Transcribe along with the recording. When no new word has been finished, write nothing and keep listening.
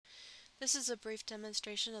This is a brief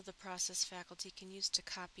demonstration of the process faculty can use to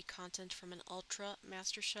copy content from an Ultra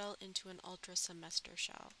master shell into an Ultra semester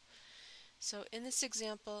shell. So in this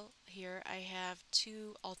example here I have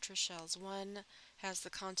two Ultra shells. One has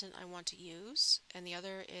the content I want to use and the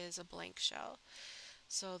other is a blank shell.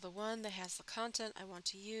 So the one that has the content I want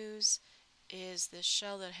to use is this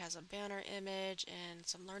shell that has a banner image and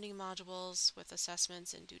some learning modules with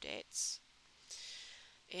assessments and due dates.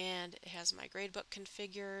 And it has my gradebook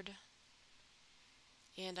configured,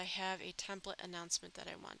 and I have a template announcement that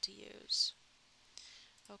I want to use.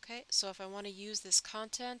 Okay, so if I want to use this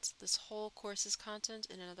content, this whole course's content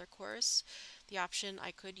in another course, the option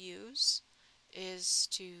I could use is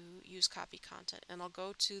to use copy content. And I'll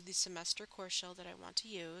go to the semester course shell that I want to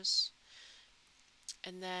use.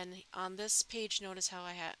 And then on this page, notice how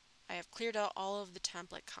I have cleared out all of the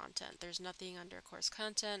template content. There's nothing under course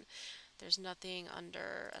content, there's nothing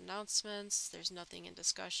under announcements, there's nothing in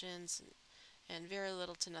discussions, and very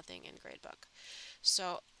little to nothing in gradebook.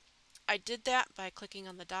 So I did that by clicking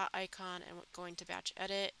on the dot icon and going to batch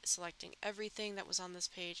edit, selecting everything that was on this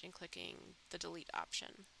page and clicking the delete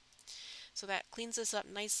option. So that cleans this up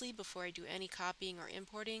nicely before I do any copying or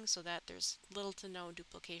importing, so that there's little to no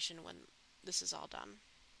duplication when this is all done.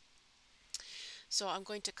 So I'm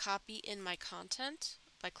going to copy in my content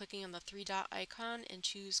by clicking on the three dot icon and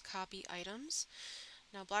choose copy items.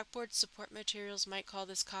 Now Blackboard support materials might call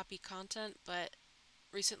this copy content, but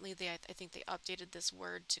recently I think they updated this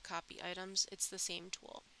word to copy items. It's the same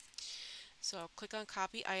tool. So I'll click on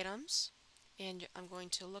copy items and I'm going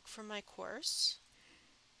to look for my course,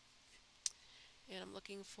 and I'm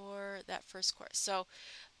looking for that first course. So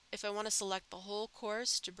if I want to select the whole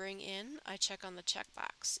course to bring in, I check on the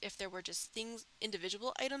checkbox. If there were just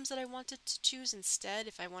individual items that I wanted to choose instead,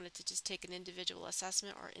 if I wanted to just take an individual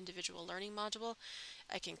assessment or individual learning module,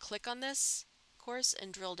 I can click on this course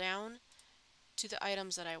and drill down to the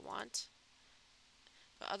items that I want.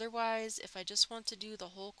 But otherwise, if I just want to do the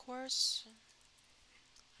whole course,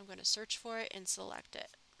 I'm going to search for it and select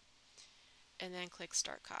it, and then click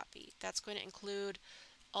Start Copy. That's going to include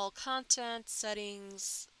all content,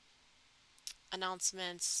 settings,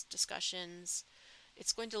 announcements, discussions.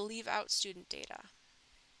 It's going to leave out student data.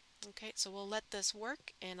 Okay, so we'll let this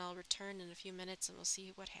work and I'll return in a few minutes and we'll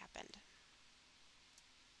see what happened.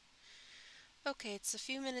 Okay, it's a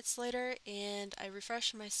few minutes later and I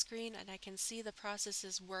refresh my screen and I can see the process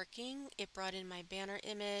is working. It brought in my banner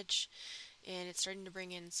image and it's starting to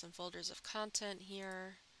bring in some folders of content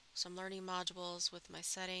here, some learning modules with my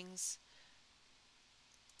settings.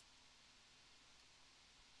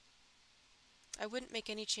 I wouldn't make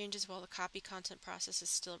any changes while the copy content process is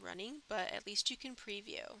still running, but at least you can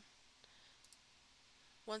preview.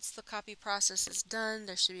 Once the copy process is done,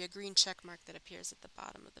 there should be a green check mark that appears at the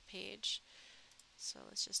bottom of the page. So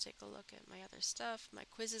let's just take a look at my other stuff. My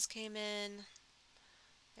quizzes came in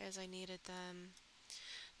as I needed them.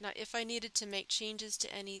 Now if I needed to make changes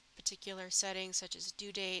to any particular settings such as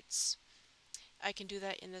due dates, I can do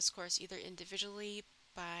that in this course either individually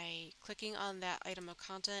by clicking on that item of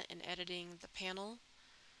content and editing the panel.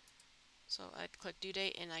 So I'd click due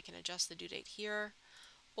date and I can adjust the due date here.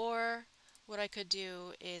 Or what I could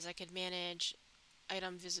do is I could manage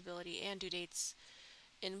item visibility and due dates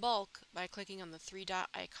in bulk by clicking on the three dot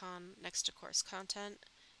icon next to course content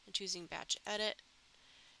and choosing batch edit.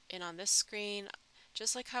 And on this screen,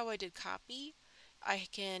 just like how I did copy, I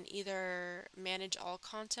can either manage all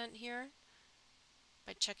content here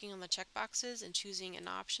by checking on the checkboxes and choosing an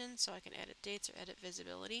option, so I can edit dates or edit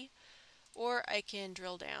visibility, or I can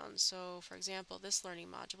drill down. So for example, this learning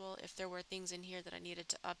module, if there were things in here that I needed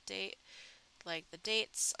to update, like the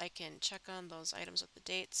dates, I can check on those items with the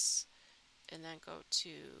dates and then go to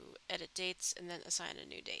edit dates and then assign a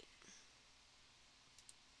new date.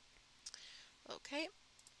 Okay,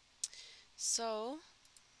 so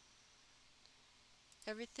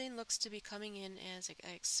everything looks to be coming in as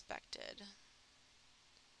I expected.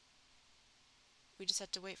 We just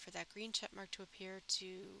have to wait for that green check mark to appear to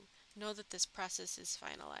know that this process is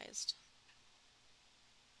finalized.